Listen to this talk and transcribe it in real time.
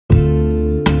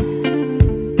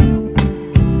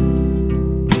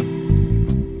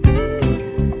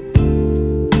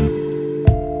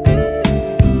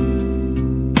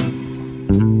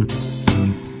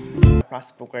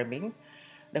fast programming.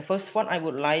 The first one I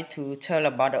would like to tell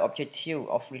about the objective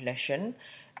of relation.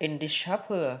 In this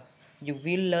chapter, you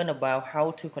will learn about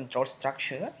how to control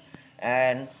structure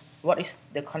and what is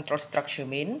the control structure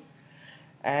mean.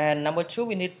 And number two,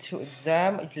 we need to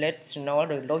examine relational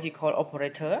the logical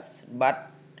operators, but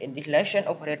in relation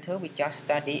operator we just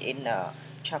study in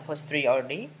chapter 3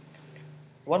 already.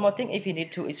 One more thing, if you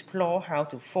need to explore how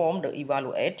to form the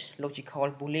evaluate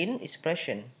logical Boolean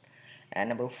expression. And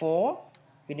number four,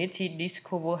 we need to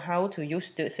discover how to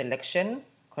use the selection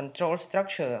control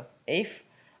structure if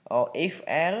or if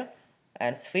L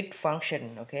and switch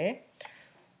function. Okay.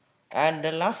 And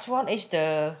the last one is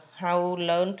the how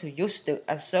learn to use the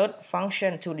assert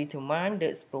function to determine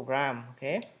this program.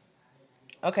 Okay.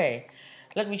 Okay.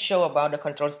 Let me show about the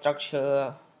control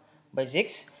structure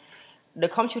basics. The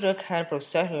computer can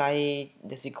process like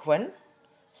the sequence,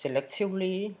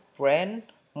 selectively, brand,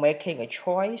 making a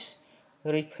choice,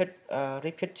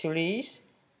 repeatedly,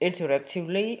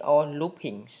 interactively, or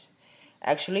loopings.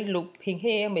 Actually, looping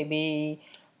here, maybe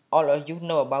all of you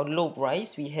know about loop, right?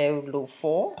 We have loop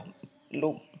for,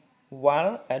 loop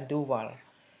while, and do while.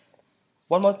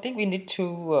 One more thing, we need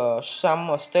to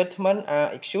some statement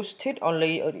are exhausted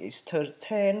only a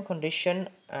certain condition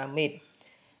are met.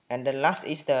 And the last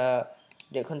is the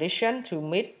condition to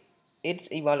meet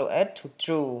its evaluate to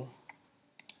true.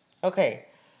 Okay,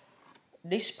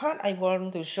 this part I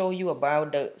want to show you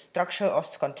about the structure of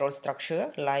control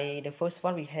structure. Like the first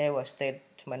one we have a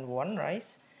statement 1, right?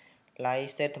 Like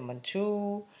statement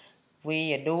 2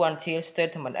 we do until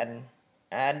statement n,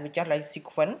 and we just like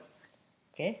sequence.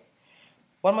 Okay,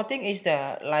 one more thing is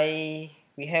that like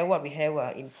we have what we have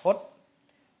input,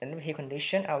 and we have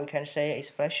condition, or we can say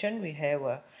expression. We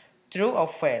have true or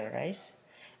fail, right?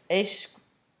 If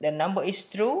the number is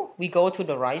true, we go to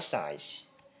the right side.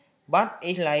 But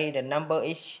if like the number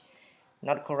is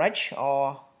not correct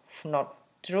or not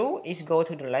true, it go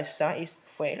to the left side, it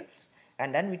fails,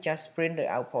 and then we just print the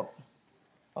output.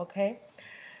 Okay.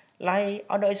 Like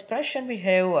other expression, we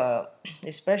have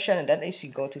expression, and then if you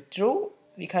go to true,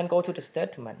 we can go to the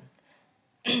statement.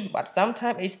 But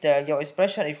sometimes if your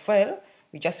expression is fail,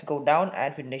 we just go down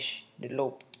and finish the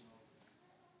loop.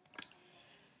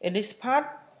 In this part,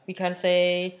 we can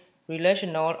say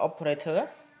relational operator.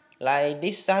 Like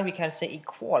this side, we can say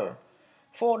equal.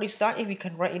 For this side, if we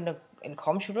can write in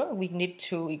computer, we need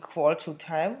to equal to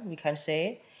time. We can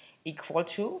say equal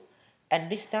to.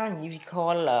 And this side, we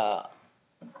call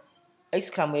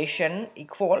exclamation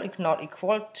equal, if not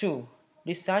equal to.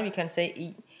 This side, we can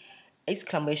say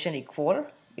exclamation equal.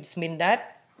 It means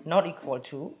that not equal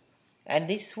to. And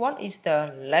this one is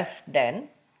the less than,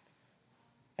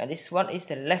 and this one is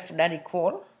the less than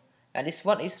equal, and this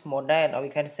one is more than, or we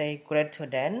can say greater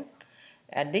than,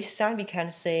 and this side we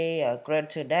can say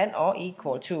greater than or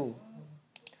equal to.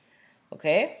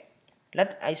 Okay,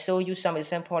 let I show you some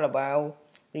example about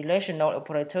relational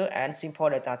operator and simple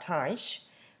data types.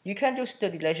 You can use the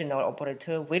relational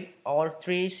operator with all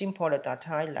three simple data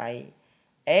types like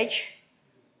age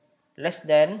less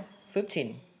than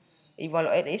 15.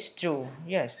 Evaluate is true.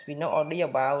 Yes, we know already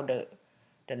about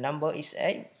the number is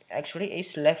 8. Actually,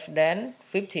 it's less than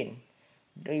 15.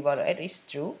 The evaluate is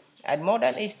true. And more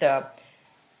than is the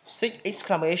 6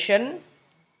 exclamation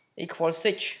equals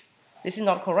 6. This is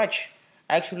not correct.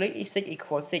 Actually, it's 6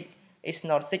 equals 6. It's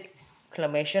not 6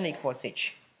 exclamation equals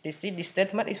 6. This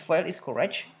statement is failed, is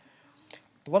correct.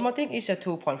 One more thing is a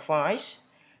 2.5.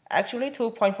 Actually,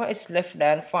 2.5 is less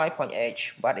than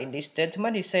 5.8, but in this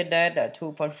statement, it said that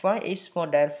 2.5 is more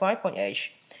than 5.8.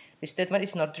 This statement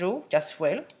is not true, just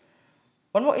fail.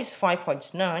 One more is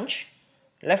 5.9,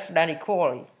 less than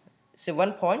equal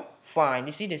 7.5.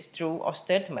 This is the true or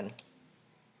statement.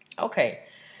 Okay,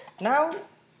 now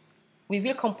we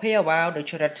will compare about the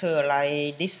character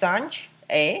like this sign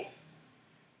A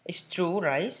is true,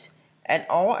 right? And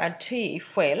O and T if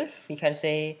fail. We can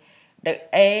say the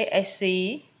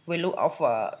ASC value of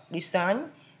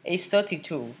design is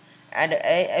 32 and the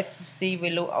AFC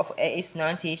value of A is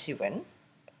 97,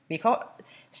 because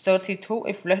 32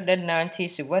 is less than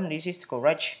 97. This is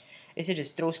correct. This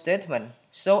is a true statement,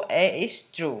 so A is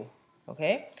true.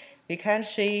 Okay, we can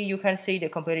see, you can see the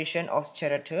comparison of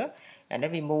character, and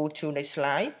then we move to the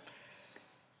slide.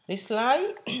 This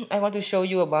slide I want to show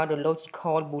you about the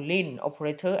logical Boolean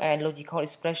operator and logical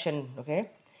expression. Okay,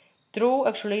 true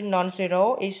actually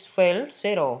non-zero is fail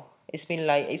 0. It's been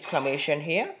like exclamation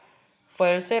here.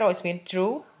 Fail 0 is mean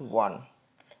true 1.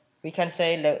 We can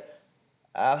say the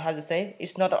how to say,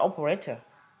 it's not an operator.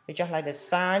 It's just like the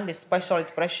sign, the special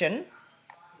expression.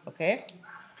 Okay.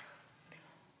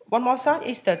 One more sign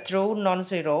is the true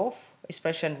non-zero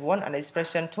expression 1 and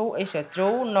expression 2 is a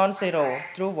true non-zero,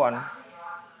 true 1.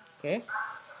 Okay.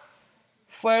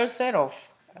 Fail 0,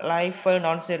 like fail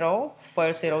non-zero,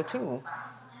 fail 0 2.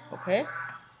 Okay.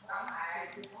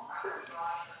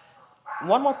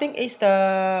 One more thing is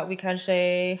we can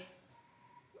say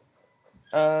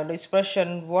the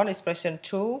expression 1, expression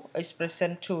 2,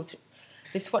 expression 2.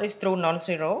 This one is true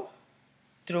non-zero,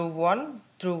 true 1,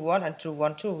 true 1, and true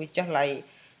 1 2. We just like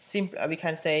simple. We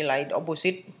can say like the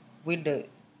opposite with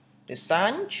the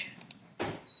signs.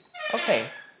 Okay.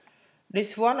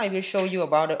 This one I will show you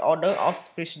about the order of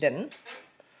precedence.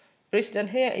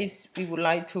 Precedence here is we would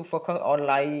like to focus on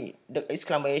like the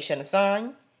exclamation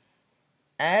sign,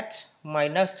 at,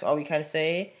 minus, or we can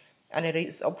say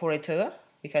analysis operator.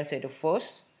 We can say the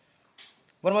first.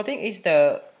 One more thing is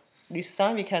the this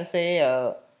sign we can say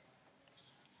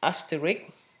asterisk,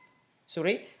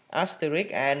 asterisk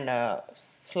and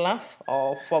slash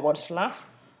or forward slash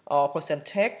or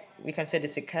percentage. We can say the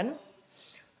second.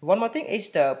 One more thing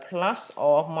is the plus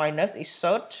or minus is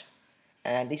third,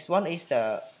 and this one is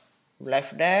the less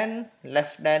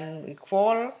than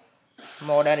equal,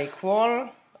 more than equal,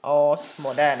 or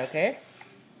more than. Okay.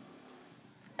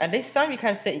 And this sign we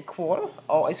can say equal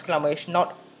or exclamation,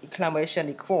 not exclamation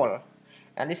equal.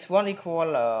 And this one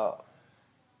equal,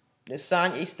 the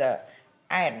sign is the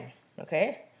and.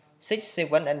 Okay, 6,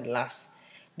 7, and last.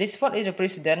 This one is the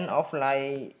precedent of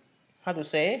like how to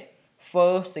say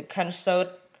first, second, third,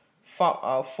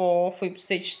 4, 5,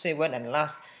 6, 7, and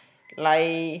last.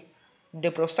 Like the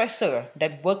processor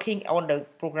that working on the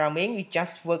programming is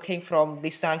just working from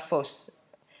this sign first,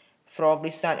 from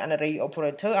this sign and the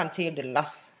operator until the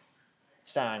last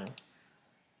sign.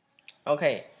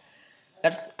 Okay,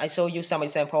 I show you some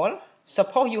example.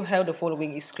 Suppose you have the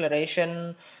following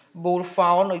declaration: bool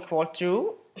found equal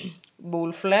true,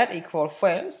 bool flat equal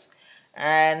false,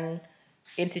 and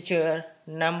integer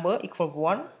number equal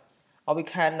 1. Or we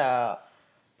can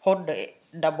put the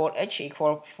double h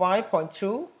equal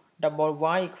 5.2, double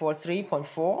y equal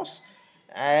 3.4,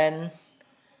 and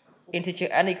integer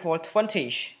n equal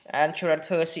 20, and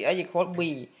character ch equal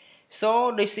b.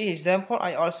 So this is example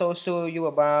I also show you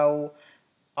about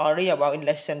already about in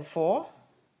lesson 4.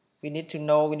 We need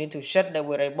to set the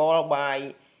variable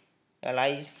by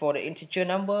like for the integer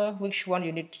number, which one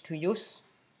you need to use.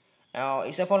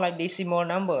 Example like decimal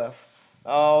number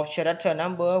or character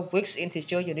number, which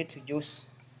integer you need to use.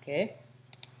 Okay.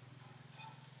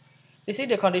 This is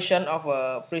the condition of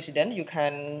a precedent. You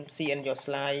can see in your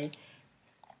slide.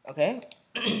 Okay.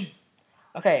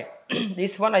 Okay.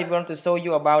 This one I want to show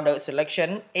you about the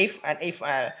selection if and if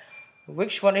else.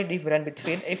 Which one is different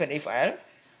between if and if else?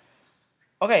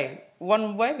 Okay,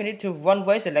 one way we need to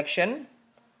one-way selection.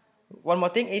 One more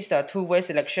thing is the two-way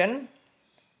selection,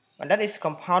 and that is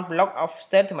compound block of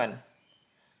statement,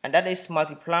 and that is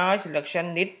multiply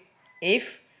selection need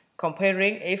if,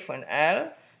 comparing if and else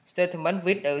statement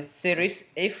with the series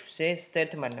if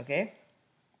statement. Okay.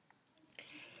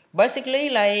 Basically,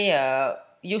 like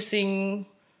using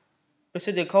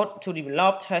procedure code to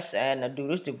develop, test, and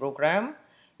do the program.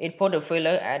 Input the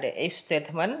failure and the if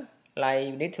statement. Like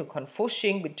you need to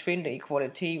confusing between the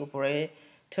equality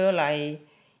operator like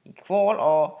equal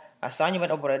or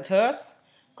assignment operators,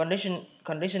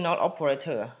 conditional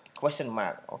operator, question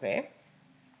mark. Okay.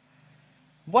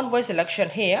 One-way selection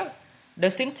here.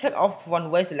 The syntax of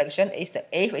one-way selection is the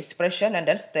if expression and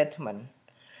then statement.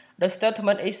 The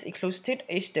statement is exclusive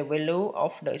if the value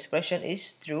of the expression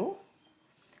is true.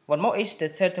 One more is the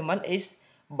statement is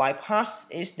bypass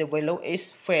if the value is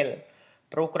fail.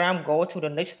 Program go to the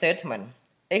next statement.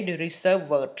 If the reserved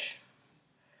word.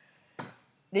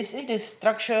 This is the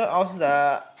structure of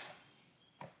the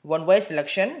one-way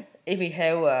selection. If we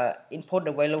have input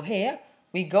the value here,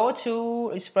 we go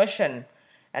to expression,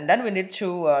 and then we need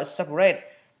to separate.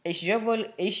 If your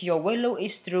value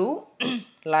is true,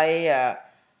 like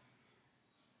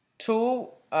true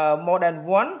more than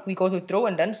 1, we go to true,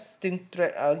 and then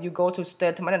you go to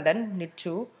statement, and then need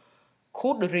to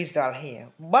code the result here.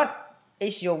 But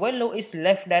if your value is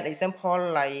less than,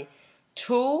 example like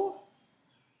 2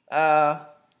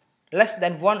 less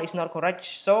than 1 is not correct,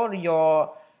 so your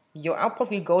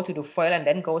output will go to the file and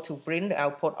then go to print the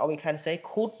output, or we can say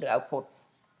code the output.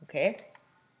 Okay.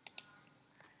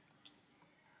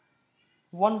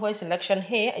 One-way selection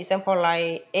here, example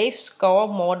like if score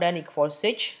more than equal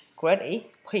 6, grade is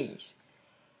P.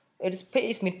 P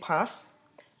is mean pass.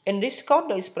 In this code,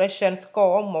 the expression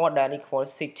score more than equal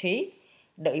 60,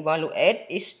 the evaluate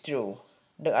is true.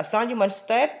 The assignment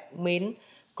state mean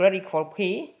grade equal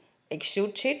P.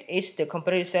 Executed is the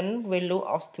comparison value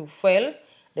of to fail.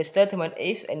 The statement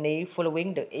is any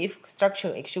following the if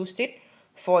structure executed.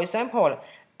 For example,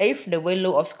 if the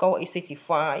value of score is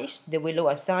 65, the value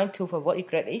assigned to forward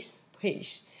grade is P.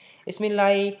 It means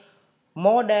like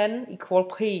more than equal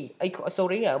P,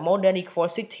 more than equal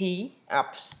 60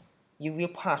 ups, you will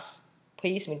pass.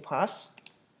 P means pass.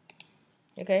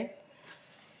 Okay.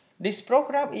 This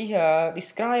program is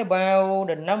describe about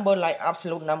the number like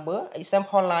absolute number.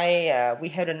 Example like we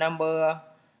have the number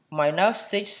minus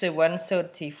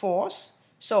 6734.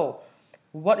 So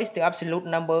what is the absolute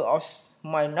number of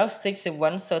minus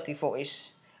 6734 is?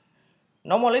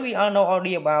 Normally we all know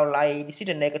already about like this is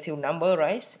the negative number,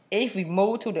 right? If we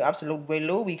move to the absolute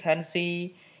value, we can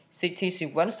see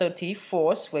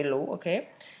 6734 value. Okay,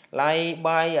 like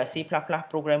by C++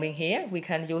 programming here, we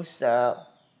can use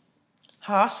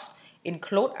hash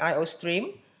include IO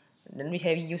stream. Then we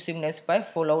have using namespace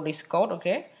follow this code.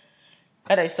 Okay,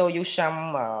 let I show you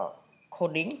some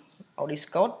coding of this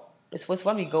code. This first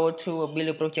one we go to a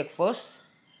build project first,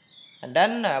 and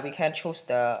then we can choose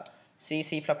the C++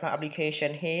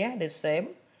 application here the same,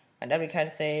 and then we can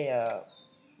say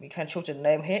we can choose the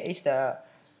name here is the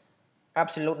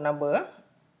absolute number,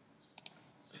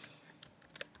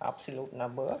 absolute.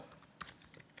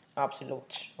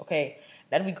 Okay,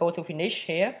 then we go to finish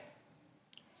here.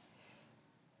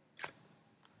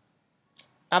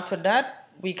 After that,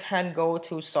 we can go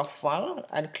to source file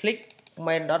and click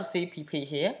main.cpp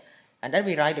here, and then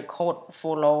we write the code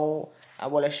follow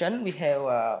evaluation. We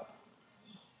have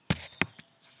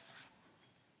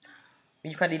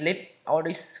we can delete all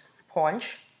these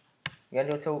points.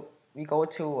 We go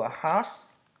to hash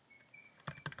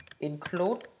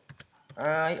include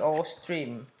IO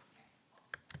stream.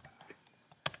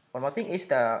 One more thing is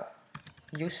the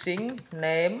using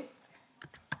name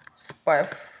space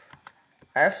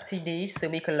ftd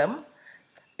semicolon.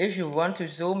 If you want to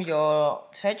zoom your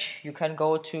text, you can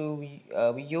go to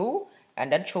view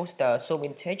and then choose the zoom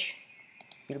in text.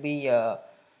 Will be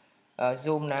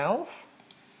zoom now.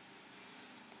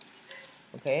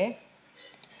 Okay,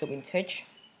 zoom in text.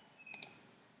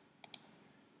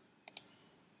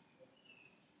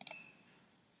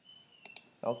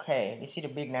 Okay, this is the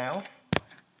big now.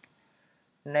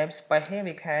 Namespace here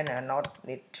we can not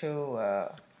need to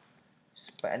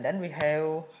and then we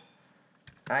have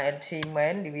int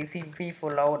main. We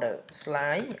follow the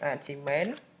slide int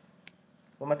main.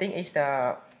 One more thing is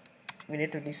the we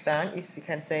need to design is we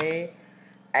can say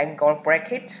angle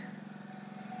bracket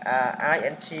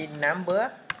int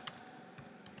number,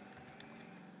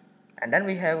 and then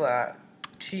we have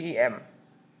gem,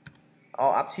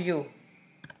 or up to you.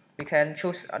 We can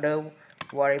choose other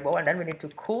variable, and then we need to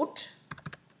code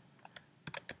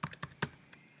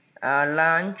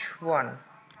launch one.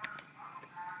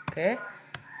 Okay,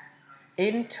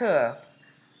 enter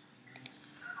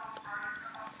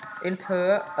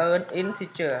an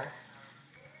integer,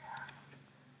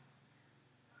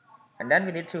 and then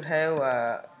we need to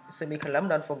have semicolon,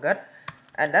 don't forget,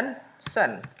 and then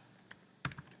send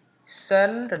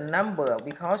the number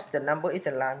because the number is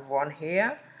a line one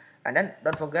here, and then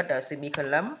don't forget the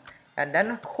semicolon, and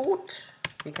then code.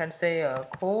 We can say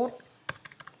code.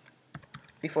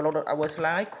 We follow our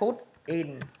slide code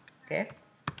in. Okay,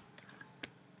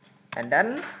 and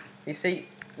then we see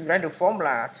we write the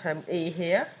formula term e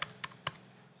here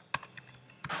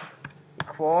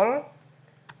equal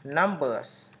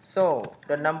numbers. So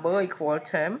the number equal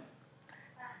term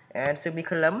and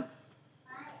semicolon.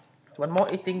 One more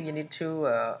thing you need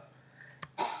to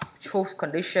choose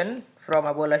condition from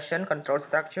our lesson control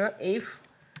structure. If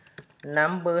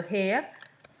number here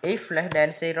if less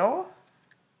than 0,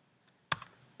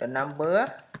 the number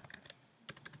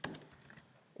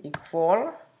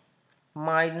equal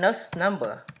minus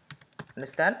number.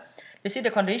 Understand? This is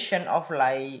the condition of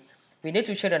like we need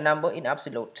to change the number in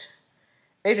absolute.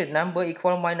 If the number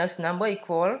equal minus number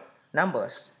equal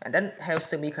numbers, and then have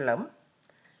semicolon.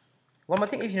 One more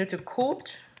thing, if you need to code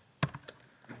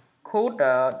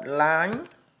the line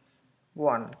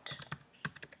 1,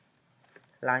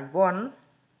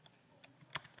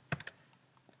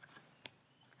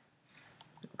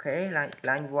 okay,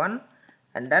 line 1,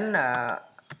 and then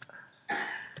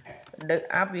the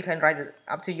up we can write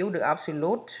up to you the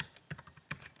absolute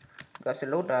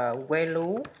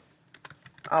value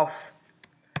of,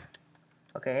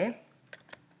 okay,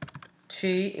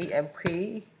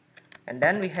 GEMP, and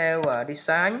then we have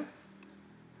design.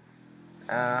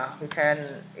 We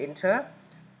can enter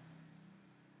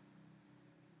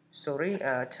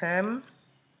term.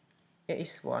 Here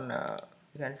is one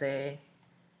you can say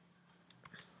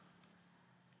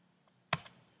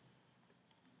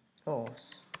oh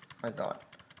my god,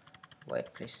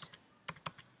 wait please.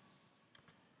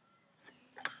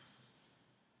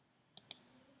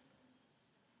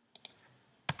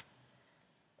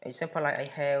 Example like I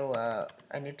have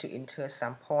I need to enter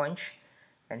some points,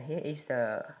 and here is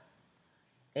the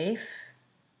if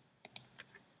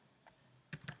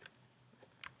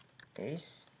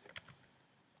is,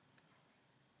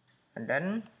 and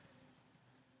then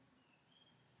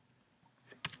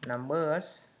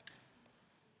numbers.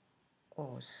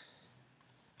 Oh,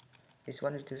 this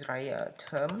one is to write a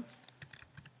term,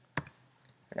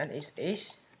 and then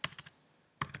is,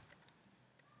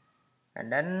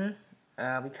 and then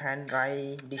we can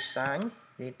write this sign.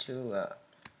 Need to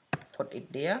put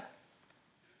it there.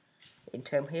 In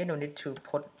term here, no need to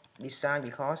put this sign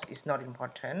because it's not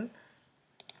important.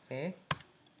 Okay.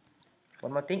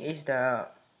 One more thing is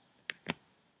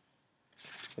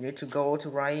we need to go to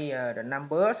write the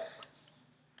numbers,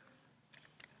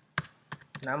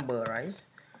 right?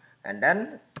 And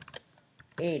then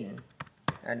in,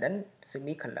 and then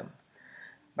semicolon.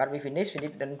 But we finish, we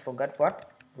need don't forget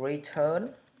what?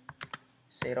 Return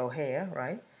 0 here,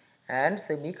 right? And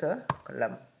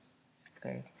semicolon.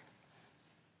 Okay.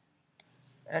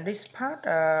 And this part,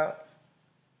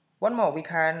 one more, we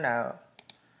can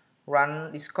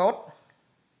run this code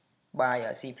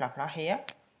by C++ here.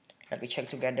 Let me check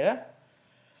together.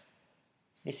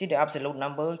 This is the absolute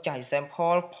number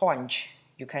example point.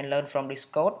 You can learn from this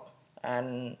code,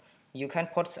 and you can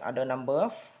put other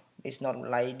number. It's not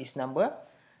like this number.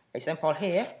 Example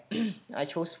here, I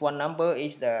choose one number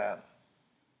is the,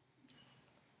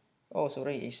 oh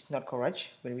sorry, it's not correct.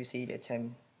 When we see the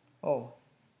time, oh,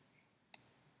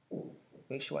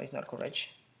 which one is not correct?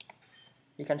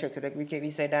 You can check today. We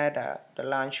say that the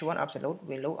large one absolute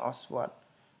value of what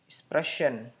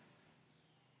expression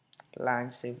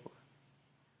line save.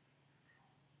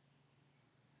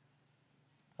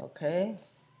 Okay,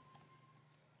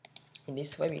 in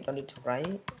this way we don't need to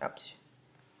write up.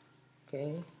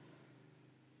 Okay,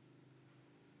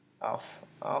 off.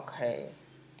 Okay,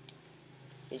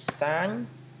 it's sign,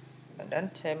 and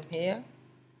then term here.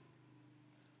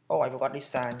 Oh, I forgot this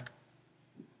sign.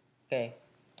 Okay,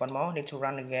 one more, need to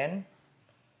run again.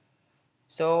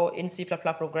 So in C++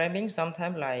 programming,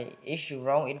 sometimes like if you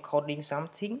wrong in coding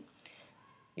something,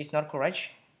 it's not correct.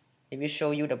 It will show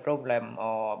you the problem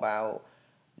or about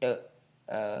the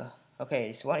okay,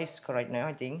 this one is correct now,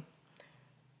 I think.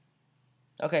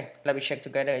 Okay, let me check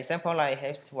together. Example I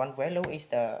have one value is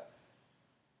the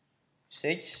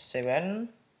 6, 7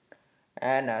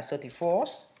 and 34.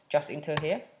 Just enter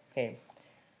here. Okay,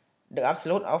 the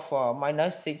absolute of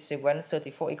minus 6, 7,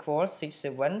 34 equals 6,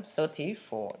 7,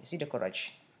 34. Is it the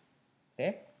correct?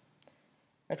 Okay,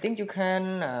 I think you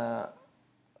can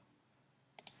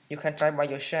try by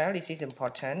yourself. This is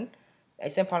important.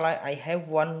 Example like I have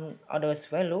one other's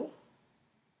value.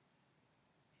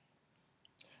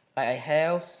 Like I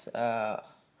have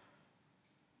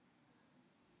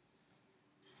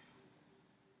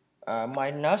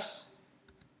minus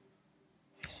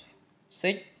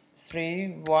 6,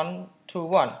 3, 1, 2,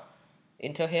 1.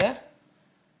 Enter here.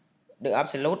 The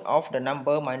absolute of the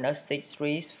number minus 6,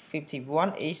 3,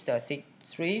 51 is the 6,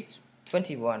 3,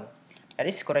 21. That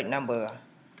is correct number.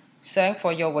 Thanks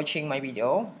for your watching my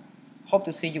video. Hope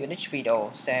to see you in next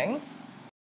video. Thanks.